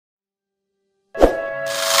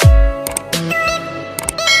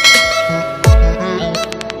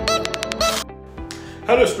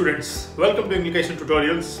Hello students, welcome to Englication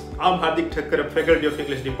tutorials. I'm Hardik Thakkar, faculty of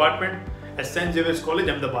English department at St. Xavier's College,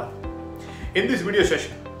 Ahmedabad. In this video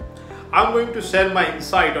session, I'm going to share my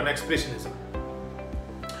insight on Expressionism.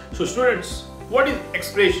 So students, what is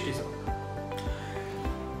Expressionism?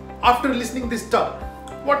 After listening this term,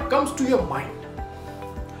 what comes to your mind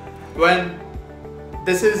when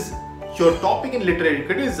this is your topic in literary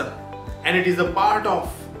criticism and it is a part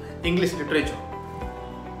of English literature?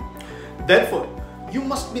 Therefore, you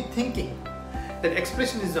must be thinking that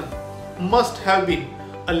Expressionism must have been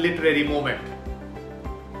a literary movement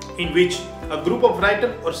in which a group of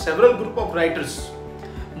writers or several group of writers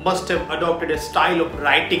must have adopted a style of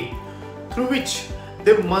writing through which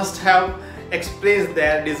they must have expressed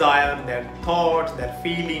their desire, their thoughts, their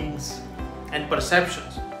feelings and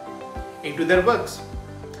perceptions into their works.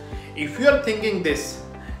 If you are thinking this,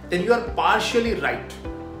 then you are partially right,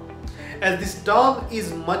 as this term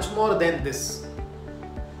is much more than this.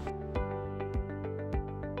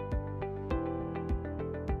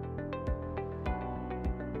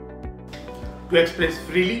 To express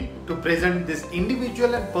freely, to present these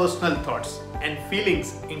individual and personal thoughts and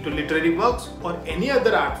feelings into literary works or any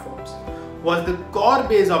other art forms was the core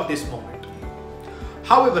base of this movement.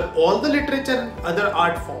 However, all the literature and other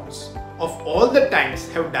art forms of all the times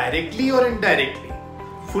have directly or indirectly,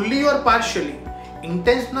 fully or partially,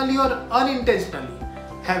 intentionally or unintentionally,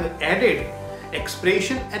 have added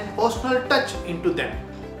expression and personal touch into them.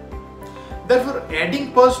 Therefore,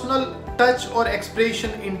 adding personal touch or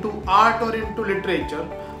expression into art or into literature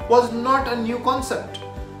was not a new concept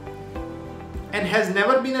and has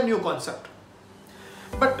never been a new concept.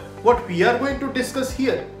 But what we are going to discuss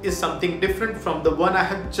here is something different from the one I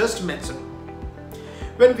have just mentioned.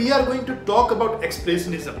 When we are going to talk about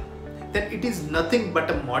Expressionism, then it is nothing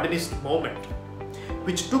but a modernist movement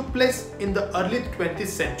which took place in the early 20th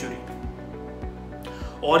century.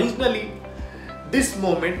 Originally, this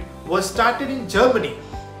movement was started in Germany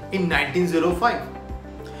in 1905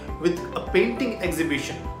 with a painting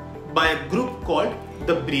exhibition by a group called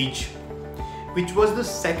The Bridge, which was the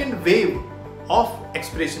second wave of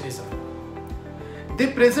Expressionism. They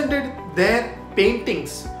presented their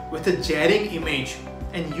paintings with a jarring image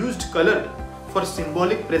and used color for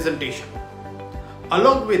symbolic presentation,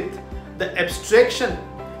 along with the abstraction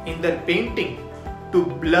in their painting to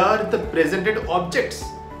blur the presented objects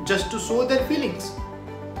just to show their feelings.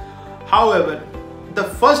 However, the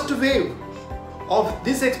first wave of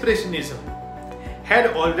this Expressionism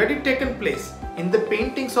had already taken place in the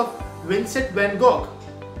paintings of Vincent van Gogh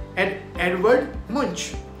and Edvard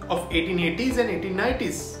Munch of 1880s and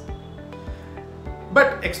 1890s.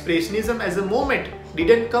 But Expressionism as a movement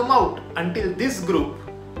didn't come out until this group,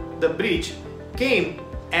 The Bridge, came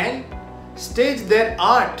and staged their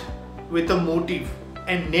art with a motive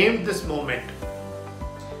and named this movement.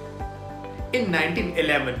 In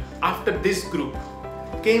 1911, after this group,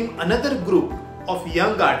 came another group of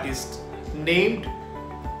young artists named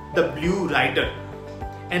the Blue Rider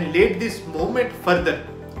and led this movement further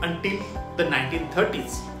until the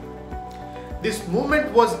 1930s. This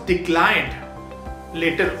movement was declined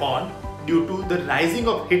later on due to the rising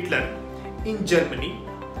of Hitler in Germany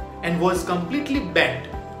and was completely banned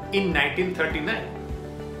in 1939.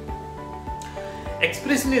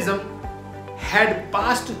 Expressionism had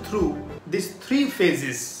passed through these three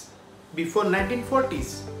phases before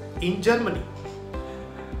 1940s in Germany.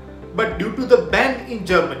 But due to the ban in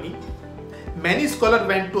Germany, many scholars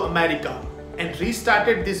went to America and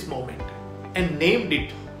restarted this movement and named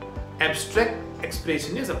it Abstract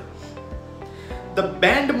Expressionism. The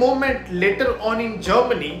banned movement later on in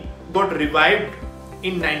Germany got revived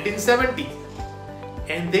in 1970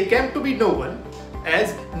 and they came to be known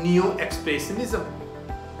as Neo-Expressionism.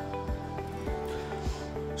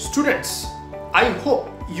 Students, I hope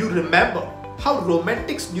you remember how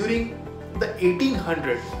romantics during the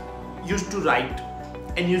 1800s used to write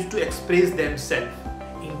and used to express themselves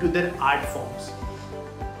into their art forms,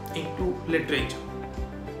 into literature.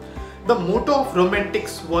 The motto of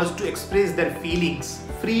romantics was to express their feelings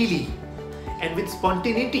freely and with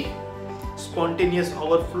spontaneity, spontaneous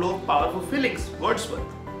overflow of powerful feelings, Wordsworth.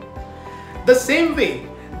 The same way,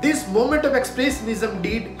 this movement of Expressionism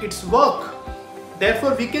did its work.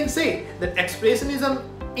 Therefore, we can say that Expressionism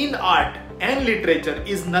in art and literature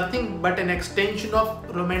is nothing but an extension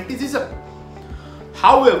of Romanticism.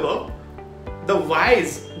 However, the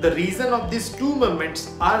whys, the reason of these two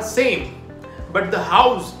movements are same, but the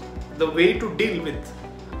hows, the way to deal with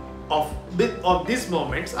of these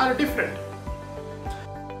movements are different.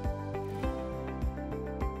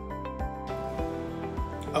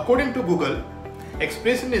 According to Google,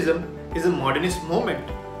 Expressionism is a modernist movement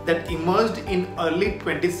that emerged in early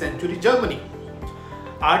 20th century Germany.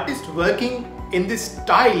 Artists working in this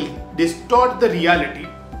style distort the reality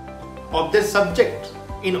of their subject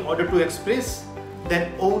in order to express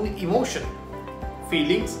their own emotion,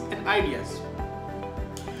 feelings and ideas.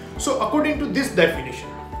 So according to this definition,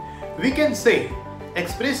 we can say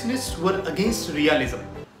Expressionists were against realism,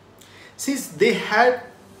 since they had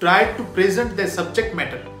tried to present their subject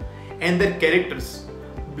matter and their characters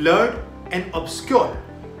blurred and obscure,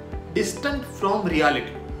 distant from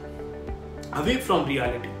reality, away from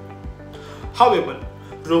reality. However,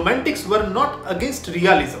 Romantics were not against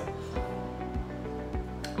realism,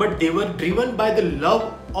 but they were driven by the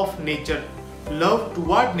love of nature, love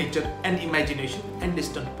toward nature and imagination and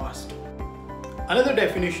distant past. Another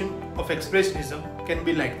definition of Expressionism can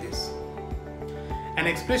be like this. An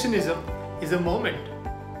Expressionism is a movement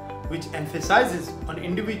which emphasizes on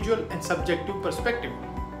individual and subjective perspective,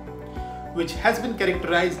 which has been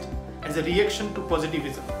characterized as a reaction to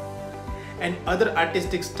positivism and other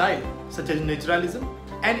artistic styles such as naturalism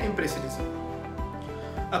and impressionism.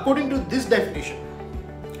 According to this definition,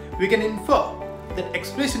 we can infer that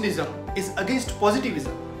Expressionism is against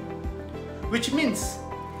positivism, which means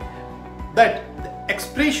that the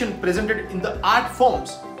expression presented in the art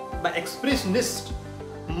forms by expressionists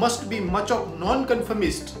must be much of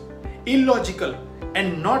non-conformist, illogical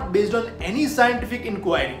and not based on any scientific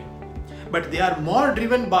inquiry, but they are more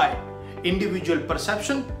driven by individual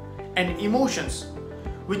perception and emotions,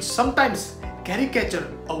 which sometimes caricature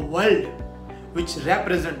a world which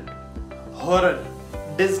represent horror,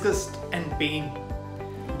 disgust and pain,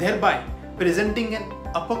 thereby presenting an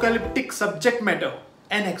apocalyptic subject matter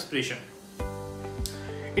and expression.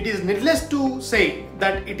 It is needless to say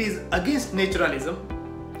that it is against naturalism,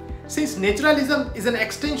 since naturalism is an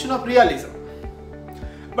extension of realism.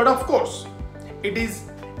 But of course, it is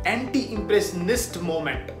anti-impressionist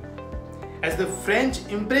movement, as the French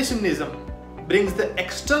Impressionism brings the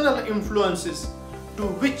external influences to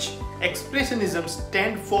which Expressionism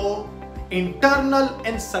stand for internal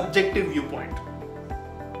and subjective viewpoint.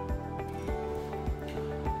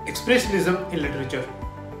 Expressionism in literature.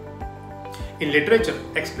 In literature,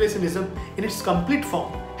 Expressionism in its complete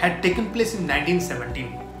form had taken place in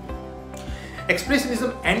 1917.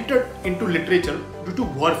 Expressionism entered into literature due to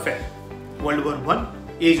warfare, World War I,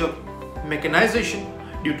 age of mechanization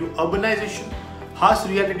due to urbanization, harsh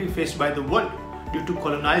reality faced by the world due to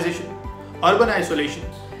colonization, urban isolation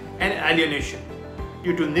and alienation,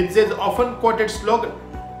 due to Nietzsche's often quoted slogan,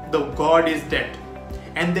 "The God is dead,"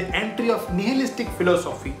 and the entry of nihilistic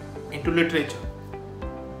philosophy into literature.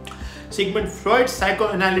 Sigmund Freud's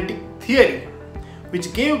psychoanalytic theory,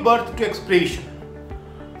 which gave birth to expression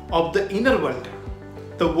of the inner world,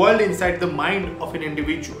 the world inside the mind of an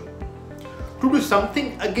individual, to do something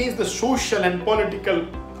against the social and political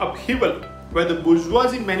upheaval where the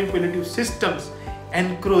bourgeoisie manipulative systems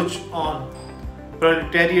encroach on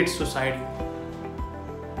proletariat society.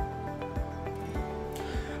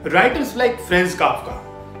 Writers like Franz Kafka,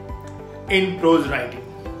 in prose writing,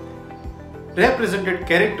 represented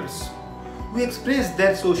characters who expressed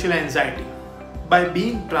their social anxiety by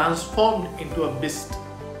being transformed into a beast.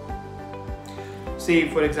 Say,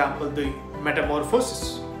 for example, the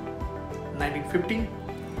Metamorphosis, 1915.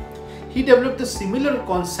 He developed a similar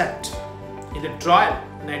concept in The Trial,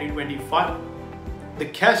 1925, The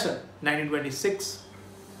Castle, 1926.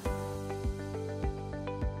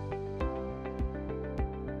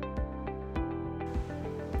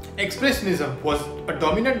 Expressionism was a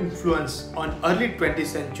dominant influence on early 20th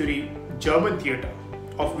century German theatre,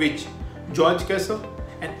 of which George Kessel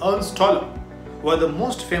and Ernst Toller were the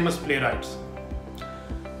most famous playwrights.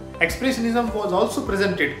 Expressionism was also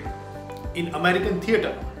presented in American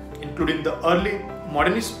theatre, including the early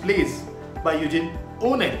modernist plays by Eugene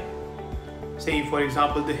O'Neill, say for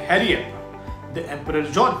example the Harriet, the Emperor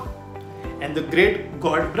John and the Great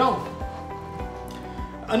God Brown.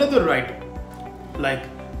 Another writer like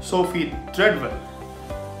Sophie Treadwell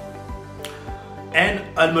and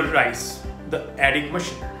Almer Rice, The Adding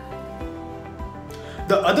Machine.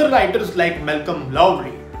 The other writers like Malcolm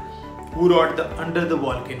Lowry, who wrote The Under the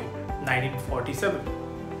Volcano, 1947.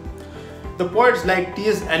 The poets like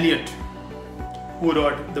T.S. Eliot, who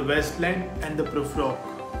wrote The Wasteland and The Prologue.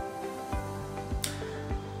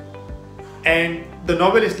 And the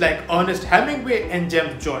novelists like Ernest Hemingway and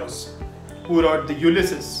James Joyce, who wrote The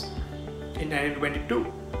Ulysses in 1922.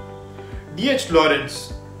 D.H.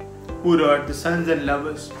 Lawrence, who wrote The Sons and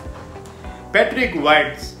Lovers. Patrick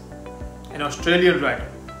White, an Australian writer.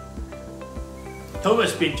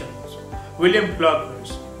 Thomas Pynchon, William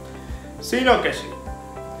Faulkner, Zeno Casey,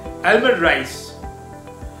 Almer Rice,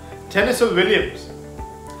 Tennessee Williams,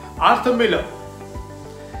 Arthur Miller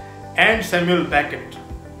and Samuel Beckett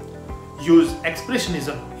use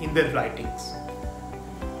Expressionism in their writings.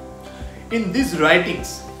 In these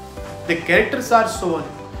writings, the characters are shown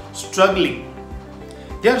struggling.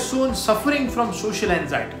 They are shown suffering from social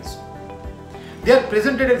anxieties. They are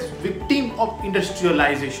presented as victims of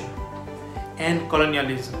industrialization and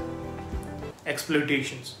colonialism,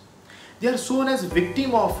 exploitations. They are shown as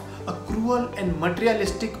victims of a cruel and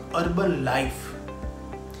materialistic urban life.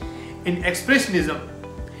 In Expressionism,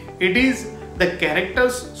 it is the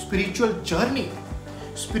characters' spiritual journey,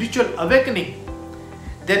 spiritual awakening,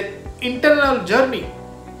 their internal journey,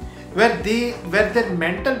 where their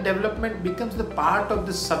mental development becomes the part of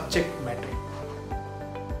the subject matter.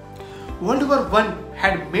 World War I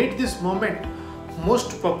had made this moment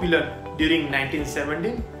most popular during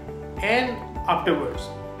 1917 and afterwards.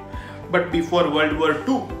 But before World War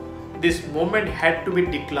II, this moment had to be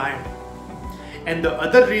declined. And the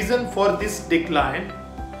other reason for this decline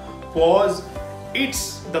was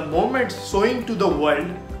it's the moment showing to the world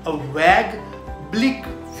a vague, bleak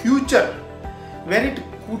future where it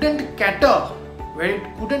couldn't cater, where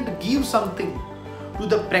it couldn't give something to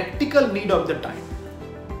the practical need of the time.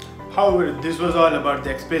 However, this was all about the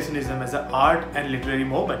Expressionism as an art and literary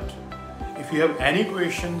movement. If you have any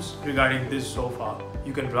questions regarding this so far,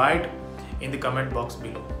 you can write in the comment box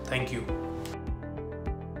below. Thank you.